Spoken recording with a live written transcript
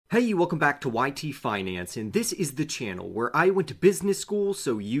Hey, welcome back to YT Finance, and this is the channel where I went to business school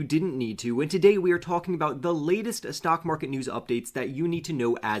so you didn't need to, and today we are talking about the latest stock market news updates that you need to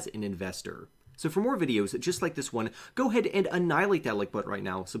know as an investor. So for more videos just like this one, go ahead and annihilate that like button right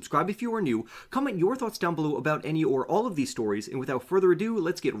now, subscribe if you are new, comment your thoughts down below about any or all of these stories, and without further ado,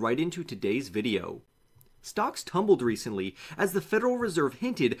 let's get right into today's video. Stocks tumbled recently as the Federal Reserve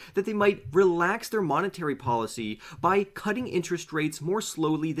hinted that they might relax their monetary policy by cutting interest rates more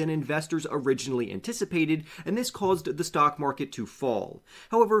slowly than investors originally anticipated, and this caused the stock market to fall.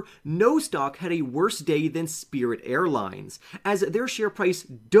 However, no stock had a worse day than Spirit Airlines, as their share price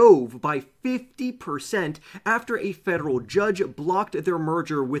dove by 50% after a federal judge blocked their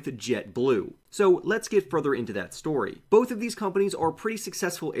merger with JetBlue. So let's get further into that story. Both of these companies are pretty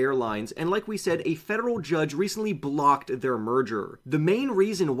successful airlines, and like we said, a federal judge recently blocked their merger. The main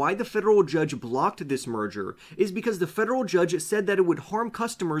reason why the federal judge blocked this merger is because the federal judge said that it would harm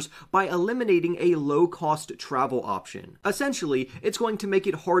customers by eliminating a low-cost travel option. Essentially, it's going to make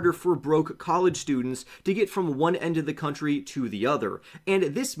it harder for broke college students to get from one end of the country to the other, and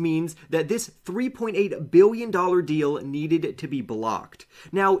this means that this $3.8 billion deal needed to be blocked.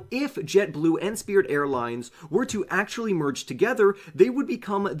 Now, if JetBlue and Spirit Airlines were to actually merge together, they would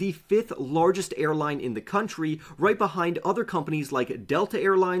become the 5th largest airline in the country, right behind other companies like Delta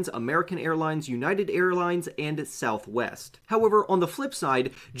Airlines, American Airlines, United Airlines, and Southwest. However, on the flip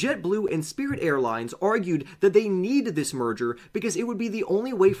side, JetBlue and Spirit Airlines argued that they need this merger because it would be the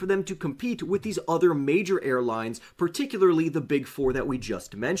only way for them to compete with these other major airlines, particularly the big four that we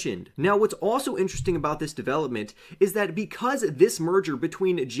just mentioned. Now, what's also interesting about this development is that because this merger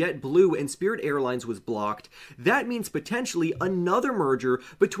between JetBlue and Spirit Airlines was blocked, that means potentially another merger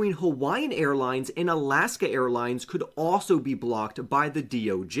between Hawaiian Airlines and Alaska Airlines could also be blocked by the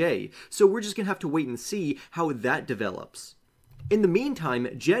DOJ. So we're just gonna have to wait and see how that develops. In the meantime,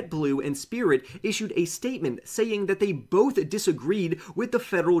 JetBlue and Spirit issued a statement saying that they both disagreed with the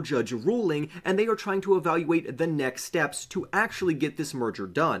federal judge ruling, and they are trying to evaluate the next steps to actually get this merger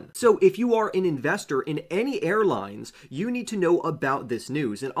done. So if you are an investor in any airlines, you need to know about this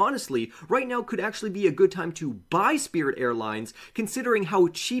news. And honestly, right now could actually be a good time to buy Spirit Airlines, considering how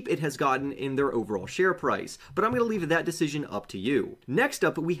cheap it has gotten in their overall share price. But I'm going to leave that decision up to you. Next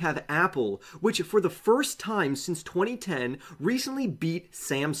up, we have Apple, which for the first time since 2010 recently beat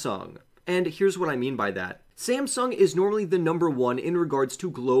Samsung. And here's what I mean by that. Samsung is normally the number one in regards to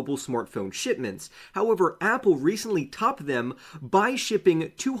global smartphone shipments. However, Apple recently topped them by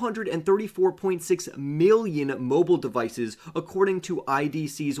shipping 234.6 million mobile devices, according to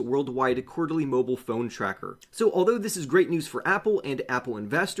IDC's worldwide quarterly mobile phone tracker. So although this is great news for Apple and Apple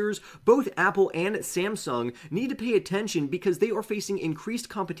investors, both Apple and Samsung need to pay attention because they are facing increased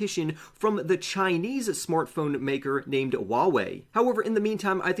competition from the Chinese smartphone maker named Huawei. However, in the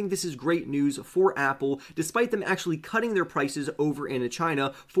meantime, I think this is great news for Apple, despite them actually cutting their prices over in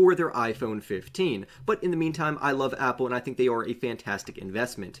China for their iPhone 15. But in the meantime, I love Apple and I think they are a fantastic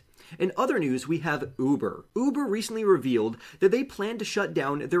investment. In other news, we have Uber. Uber recently revealed that they plan to shut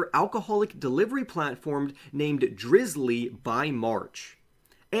down their alcoholic delivery platform named Drizzly by March.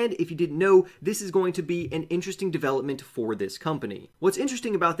 And if you didn't know, this is going to be an interesting development for this company. What's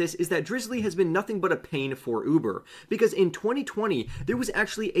interesting about this is that Drizzly has been nothing but a pain for Uber, because in 2020, there was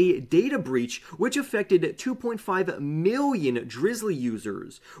actually a data breach which affected 2.5 million Drizzly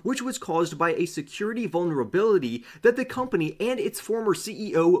users, which was caused by a security vulnerability that the company and its former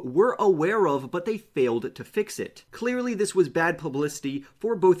CEO were aware of, but they failed to fix it. Clearly, this was bad publicity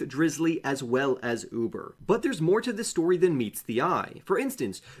for both Drizzly as well as Uber. But there's more to this story than meets the eye. For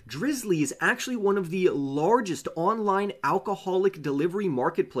instance, Drizzly is actually one of the largest online alcoholic delivery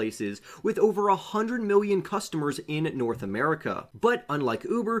marketplaces with over 100 million customers in North America. But unlike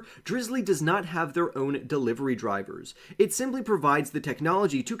Uber, Drizzly does not have their own delivery drivers. It simply provides the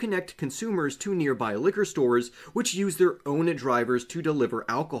technology to connect consumers to nearby liquor stores, which use their own drivers to deliver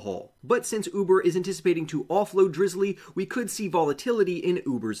alcohol. But since Uber is anticipating to offload Drizzly, we could see volatility in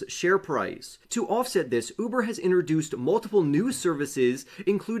Uber's share price. To offset this, Uber has introduced multiple new services,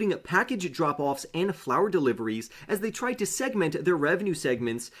 including package drop-offs and flower deliveries, as they try to segment their revenue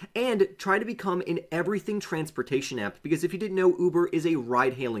segments and try to become an everything transportation app, because if you didn't know, Uber is a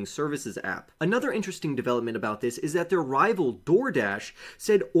ride-hailing services app. Another interesting development about this is that their rival DoorDash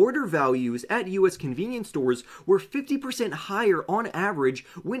said order values at US convenience stores were 50% higher on average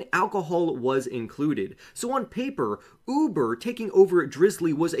when alcohol was included. So on paper, Uber taking over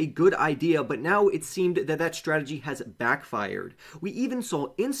Drizzly was a good idea, but now it seemed that that strategy has backfired. We even saw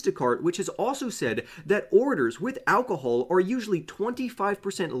Instacart, which has also said that orders with alcohol are usually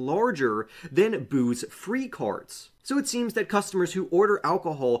 25% larger than booze-free carts. So it seems that customers who order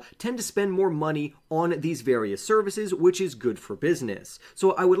alcohol tend to spend more money on these various services, which is good for business.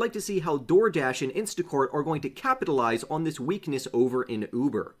 So I would like to see how DoorDash and Instacart are going to capitalize on this weakness over in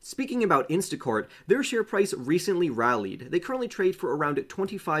Uber. Speaking about Instacart, their share price recently rallied. They currently trade for around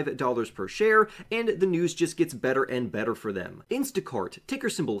 $25 per share, and the news just gets better and better for them. Instacart, ticker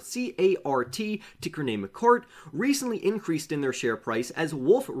symbol CART, ticker name CART, recently increased in their share price as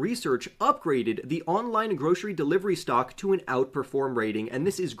Wolf Research upgraded the online grocery delivery stock to an outperform rating, and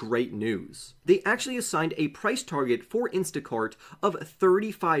this is great news. They actually assigned a price target for Instacart of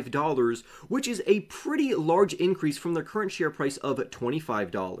 $35, which is a pretty large increase from their current share price of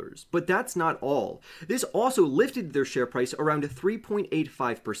 $25. But that's not all. This also lifted their share price around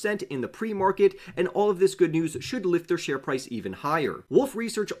 3.85% in the pre-market, and all of this good news should lift their share price even higher. Wolf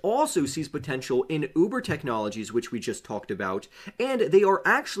Research also sees potential in Uber Technologies, which we just talked about, and they are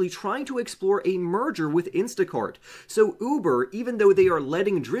actually trying to explore a merger with Instacart. So Uber, even though they are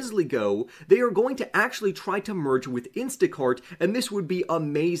letting Drizzly go, they are going to actually try to merge with Instacart, and this would be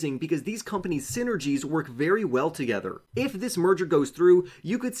amazing because these companies' synergies work very well together. If this merger goes through,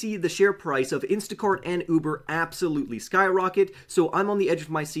 you could see the share price of Instacart and Uber absolutely skyrocket, so I'm on the edge of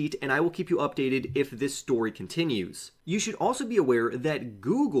my seat and I will keep you updated if this story continues. You should also be aware that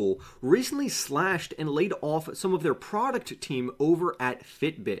Google recently slashed and laid off some of their product team over at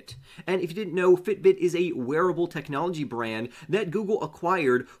Fitbit. And if you didn't know, Fitbit is a wearable technology brand that Google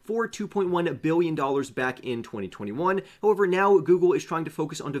acquired for $2.1 billion back in 2021. However, now Google is trying to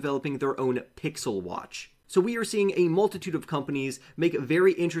focus on developing their own Pixel Watch. So we are seeing a multitude of companies make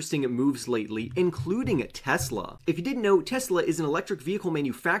very interesting moves lately, including Tesla. If you didn't know, Tesla is an electric vehicle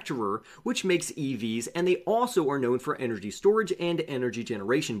manufacturer which makes EVs, and they also are known for energy storage and energy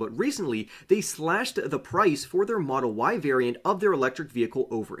generation. But recently, they slashed the price for their Model Y variant of their electric vehicle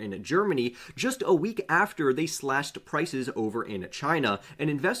over in Germany, just a week after they slashed prices over in China, and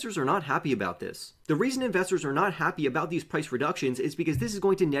investors are not happy about this. The reason investors are not happy about these price reductions is because this is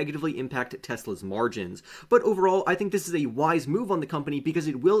going to negatively impact Tesla's margins. But overall, I think this is a wise move on the company because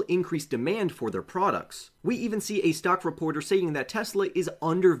it will increase demand for their products. We even see a stock reporter saying that Tesla is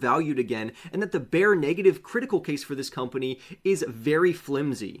undervalued again and that the bare negative critical case for this company is very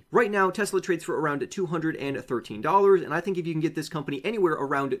flimsy. Right now, Tesla trades for around $213, and I think if you can get this company anywhere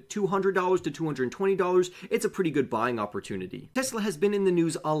around $200 to $220, it's a pretty good buying opportunity. Tesla has been in the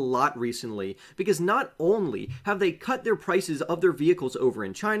news a lot recently because not only have they cut their prices of their vehicles over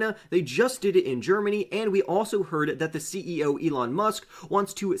in China, they just did it in Germany, and we also heard that the CEO Elon Musk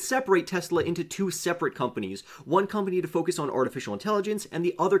wants to separate Tesla into two separate companies. One company to focus on artificial intelligence and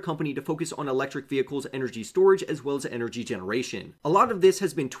the other company to focus on electric vehicles, energy storage, as well as energy generation. A lot of this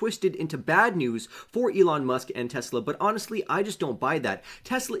has been twisted into bad news for Elon Musk and Tesla, but honestly, I just don't buy that.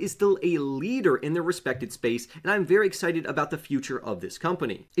 Tesla is still a leader in their respected space, and I'm very excited about the future of this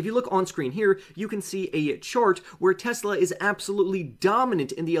company. If you look on screen here, you can see a chart where Tesla is absolutely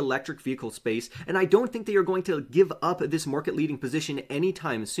dominant in the electric vehicle space, and I don't think they are going to give up this market-leading position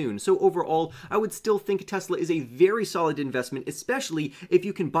anytime soon. So overall, I would still think Tesla is a very solid investment, especially if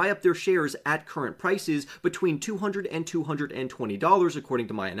you can buy up their shares at current prices between $200 and $220, according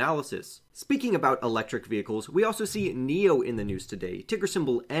to my analysis. Speaking about electric vehicles, we also see NIO in the news today, ticker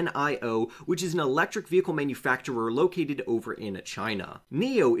symbol NIO, which is an electric vehicle manufacturer located over in China.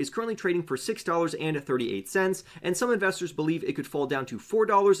 NIO is currently trading for $6.38, and some investors believe it could fall down to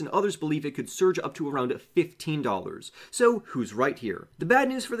 $4, and others believe it could surge up to around $15. So who's right here? The bad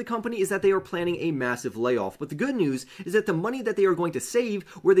news for the company is that they are planning a massive layoff, but the good news is that the money that they are going to save,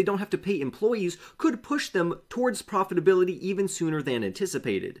 where they don't have to pay employees, could push them towards profitability even sooner than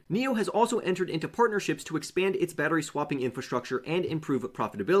anticipated. NIO has also entered into partnerships to expand its battery swapping infrastructure and improve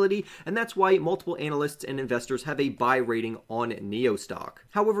profitability, and that's why multiple analysts and investors have a buy rating on NIO stock.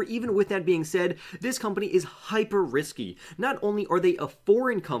 However, even with that being said, this company is hyper risky. Not only are they a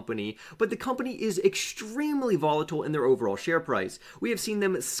foreign company, but the company is extremely volatile in their overall share price. We have seen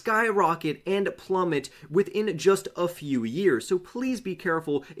them skyrocket and plummet within just a few years, so please be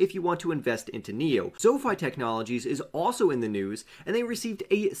careful if you want to invest into NIO. Sofi Technologies is also in the news, and they received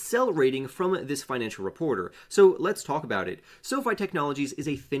a sell rating from this financial reporter. So let's talk about it. Sofi Technologies is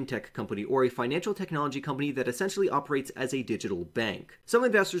a fintech company, or a financial technology company that essentially operates as a digital bank. Some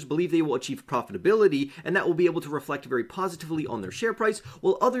investors believe they will achieve profitability, and that will be able to reflect very positively on their share price,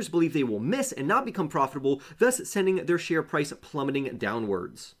 while others believe they will miss and not become profitable, thus sending their share price plummeting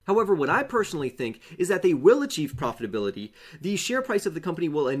downwards. However, what I personally think is that they will achieve profitability. The share price of the company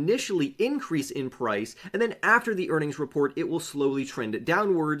will initially increase in price, and then after the earnings report, it will slowly trend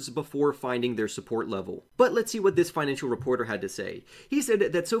downwards before before finding their support level. But let's see what this financial reporter had to say. He said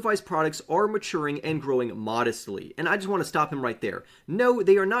that SoFi's products are maturing and growing modestly. And I just want to stop him right there. No,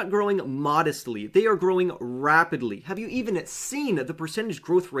 they are not growing modestly. They are growing rapidly. Have you even seen the percentage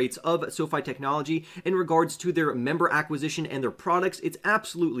growth rates of SoFi Technology in regards to their member acquisition and their products? It's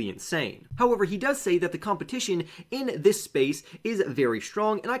absolutely insane. However, he does say that the competition in this space is very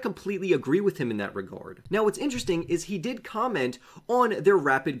strong, and I completely agree with him in that regard. Now, what's interesting is he did comment on their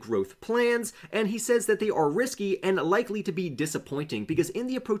rapid growth plans, and he says that they are risky and likely to be disappointing because in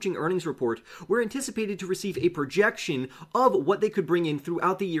the approaching earnings report, we're anticipated to receive a projection of what they could bring in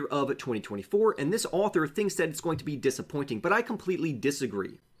throughout the year of 2024, and this author thinks that it's going to be disappointing, but I completely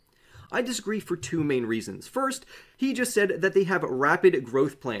disagree. I disagree for two main reasons. First, he just said that they have rapid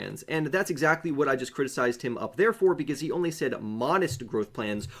growth plans, and that's exactly what I just criticized him up there for because he only said modest growth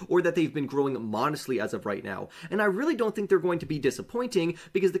plans, or that they've been growing modestly as of right now. And I really don't think they're going to be disappointing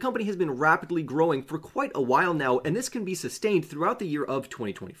because the company has been rapidly growing for quite a while now, and this can be sustained throughout the year of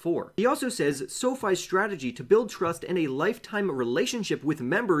 2024. He also says SoFi's strategy to build trust and a lifetime relationship with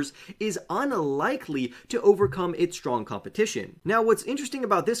members is unlikely to overcome its strong competition. Now, what's interesting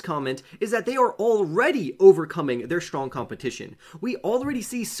about this comment is that they are already overcoming their strong competition. We already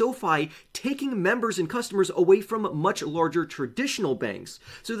see SoFi taking members and customers away from much larger traditional banks.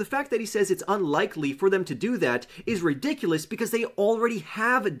 So the fact that he says it's unlikely for them to do that is ridiculous because they already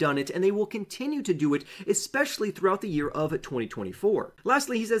have done it and they will continue to do it, especially throughout the year of 2024.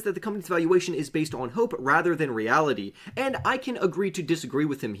 Lastly, he says that the company's valuation is based on hope rather than reality, and I can agree to disagree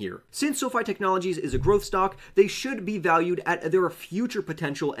with him here. Since SoFi Technologies is a growth stock, they should be valued at their future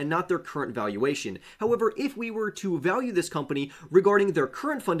potential and not their current valuation. However, if we were to value this company regarding their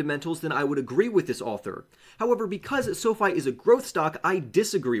current fundamentals, then I would agree with this author. However, because SoFi is a growth stock, I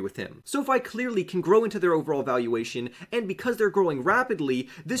disagree with him. SoFi clearly can grow into their overall valuation, and because they're growing rapidly,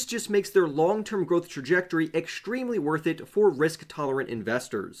 this just makes their long-term growth trajectory extremely worth it for risk-tolerant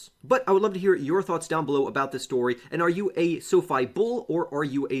investors. But I would love to hear your thoughts down below about this story, and are you a SoFi bull or are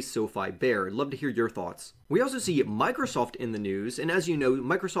you a SoFi bear? I'd love to hear your thoughts. We also see Microsoft in the news, and as you know,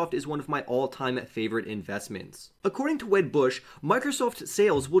 Microsoft is one of my all-time favorite investments. According to Wedbush, Microsoft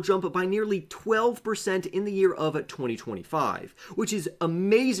sales will jump by nearly 12% in the year of 2025, which is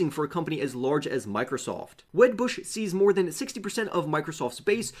amazing for a company as large as Microsoft. Wedbush sees more than 60% of Microsoft's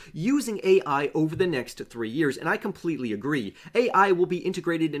base using AI over the next 3 years, and I completely agree. AI will be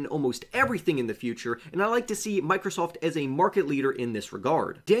integrated in almost everything in the future, and I like to see Microsoft as a market leader in this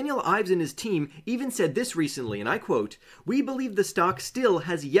regard. Daniel Ives and his team even said this recently, and I quote, "We believe the stock still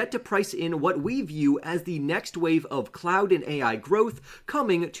has yet to price in what we view as the next wave of cloud and AI growth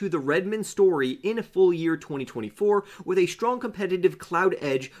coming to the Redmond story in full year 2024 with a strong competitive cloud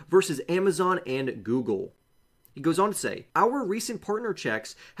edge versus Amazon and Google." He goes on to say, "Our recent partner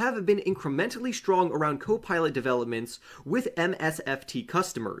checks have been incrementally strong around Copilot developments with MSFT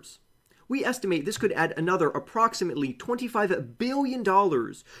customers. We estimate this could add another approximately $25 billion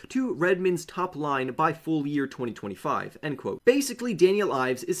to Redmond's top line by full year 2025, end quote. Basically, Daniel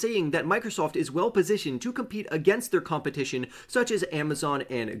Ives is saying that Microsoft is well positioned to compete against their competition such as Amazon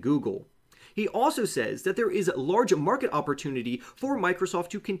and Google. He also says that there is large market opportunity for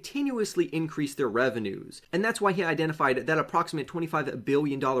Microsoft to continuously increase their revenues, and that's why he identified that approximate $25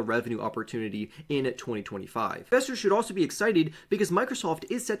 billion revenue opportunity in 2025. Investors should also be excited because Microsoft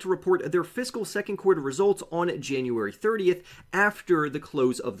is set to report their fiscal second quarter results on January 30th after the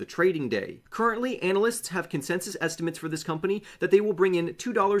close of the trading day. Currently, analysts have consensus estimates for this company that they will bring in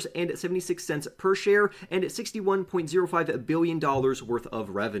 $2.76 per share and $61.05 billion worth of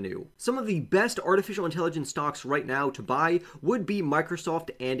revenue. Some of the best artificial intelligence stocks right now to buy would be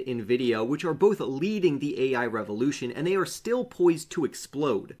Microsoft and Nvidia, which are both leading the AI revolution, and they are still poised to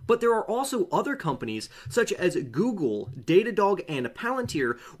explode. But there are also other companies such as Google, Datadog, and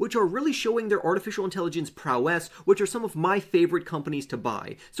Palantir, which are really showing their artificial intelligence prowess, which are some of my favorite companies to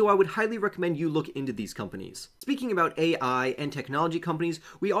buy. So I would highly recommend you look into these companies. Speaking about AI and technology companies,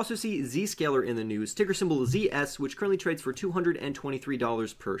 we also see Zscaler in the news, ticker symbol ZS, which currently trades for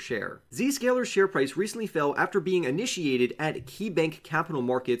 $223 per share. Zscaler's share price recently fell after being initiated at KeyBank Capital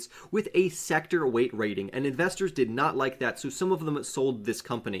Markets with a sector weight rating, and investors did not like that, so some of them sold this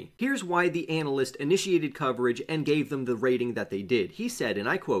company. Here's why the analyst initiated coverage and gave them the rating that they did. He said, and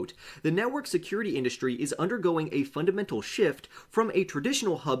I quote, "The network security industry is undergoing a fundamental shift from a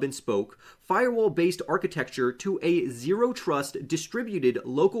traditional hub and spoke, firewall-based architecture to a zero-trust, distributed,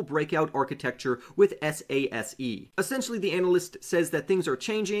 local breakout architecture with SASE." Essentially, the analyst says that things are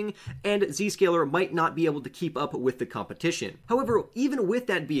changing, and and Zscaler might not be able to keep up with the competition. However, even with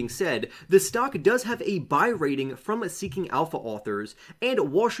that being said, the stock does have a buy rating from Seeking Alpha authors,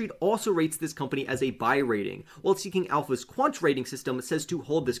 and Wall Street also rates this company as a buy rating, while Seeking Alpha's quant rating system says to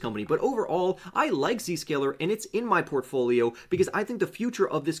hold this company. But overall, I like Zscaler and it's in my portfolio because I think the future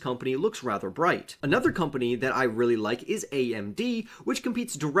of this company looks rather bright. Another company that I really like is AMD, which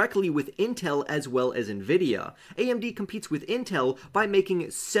competes directly with Intel as well as Nvidia. AMD competes with Intel by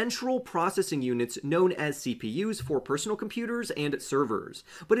making central processing units known as CPUs for personal computers and servers,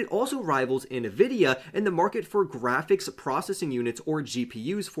 but it also rivals Nvidia in the market for graphics processing units or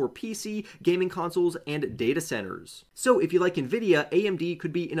GPUs for PC, gaming consoles, and data centers. So if you like Nvidia, AMD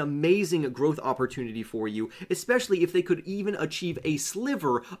could be an amazing growth opportunity for you, especially if they could even achieve a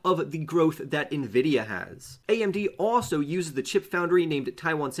sliver of the growth that Nvidia has. AMD also uses the chip foundry named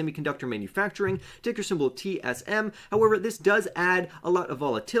Taiwan Semiconductor Manufacturing, ticker symbol TSM. However, this does add a lot of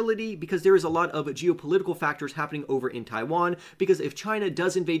volatility because there is a lot of geopolitical factors happening over in Taiwan, because if China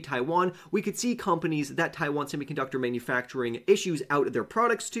does invade Taiwan, we could see companies that Taiwan Semiconductor Manufacturing issues out their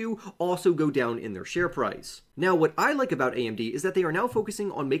products to also go down in their share price. Now, what I like about AMD is that they are now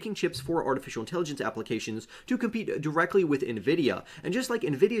focusing on making chips for artificial intelligence applications to compete directly with Nvidia. And just like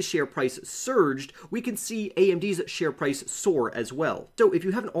Nvidia's share price surged, we can see AMD's share price soar as well. So if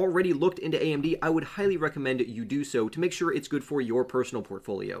you haven't already looked into AMD, I would highly recommend you do so to make sure it's good for your personal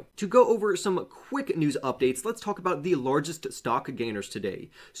portfolio. To go over some quick news updates, let's talk about the largest stock gainers today.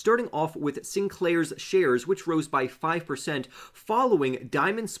 Starting off with Sinclair's shares, which rose by 5% following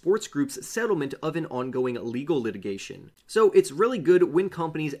Diamond Sports Group's settlement of an ongoing legal litigation. So it's really good when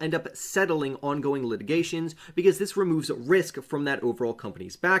companies end up settling ongoing litigations because this removes risk from that overall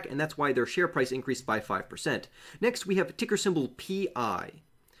company's back, and that's why their share price increased by 5%. Next, we have ticker symbol PI.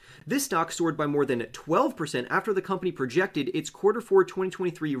 This stock soared by more than 12% after the company projected its Q4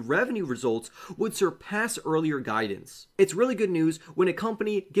 2023 revenue results would surpass earlier guidance. It's really good news when a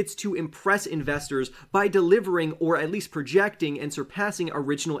company gets to impress investors by delivering or at least projecting and surpassing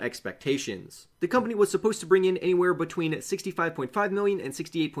original expectations. The company was supposed to bring in anywhere between $65.5 million and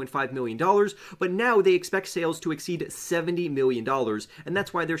 $68.5 million, but now they expect sales to exceed $70 million, and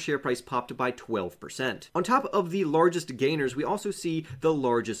that's why their share price popped by 12%. On top of the largest gainers, we also see the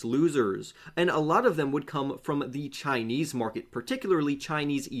largest losers, and a lot of them would come from the Chinese market, particularly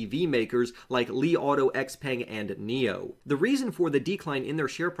Chinese EV makers like Li Auto, XPeng, and NIO. The reason for the decline in their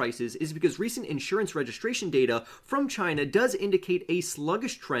share prices is because recent insurance registration data from China does indicate a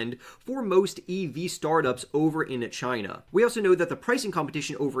sluggish trend for most EV startups over in China. We also know that the pricing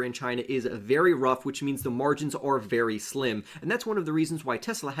competition over in China is very rough, which means the margins are very slim, and that's one of the reasons why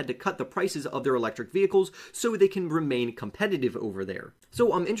Tesla had to cut the prices of their electric vehicles so they can remain competitive over there.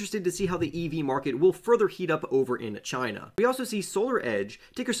 So I'm interested to see how the EV market will further heat up over in China. We also see SolarEdge,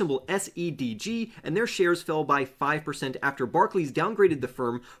 ticker symbol SEDG, and their shares fell by 5% after Barclays downgraded the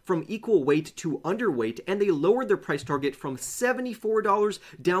firm from equal weight to underweight, and they lowered their price target from $74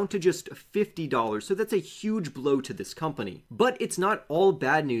 down to just $50. So that's a huge blow to this company. But it's not all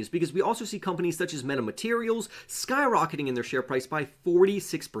bad news, because we also see companies such as Meta Materials skyrocketing in their share price by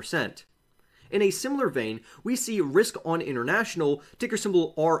 46%. In a similar vein, we see Risk On International, ticker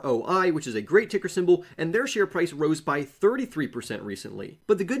symbol ROI, which is a great ticker symbol, and their share price rose by 33% recently.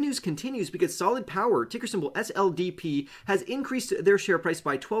 But the good news continues because Solid Power, ticker symbol SLDP, has increased their share price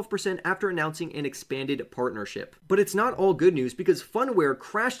by 12% after announcing an expanded partnership. But it's not all good news because Phunware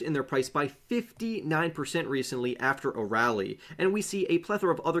crashed in their price by 59% recently after a rally, and we see a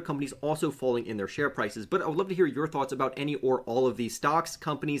plethora of other companies also falling in their share prices. But I would love to hear your thoughts about any or all of these stocks,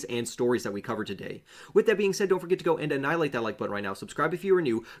 companies, and stories that we covered today. With that being said, don't forget to go and annihilate that like button right now. Subscribe if you are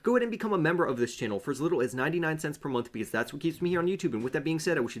new. Go ahead and become a member of this channel for as little as 99 cents per month, because that's what keeps me here on YouTube. And with that being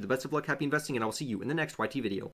said, I wish you the best of luck, happy investing, and I will see you in the next YT video.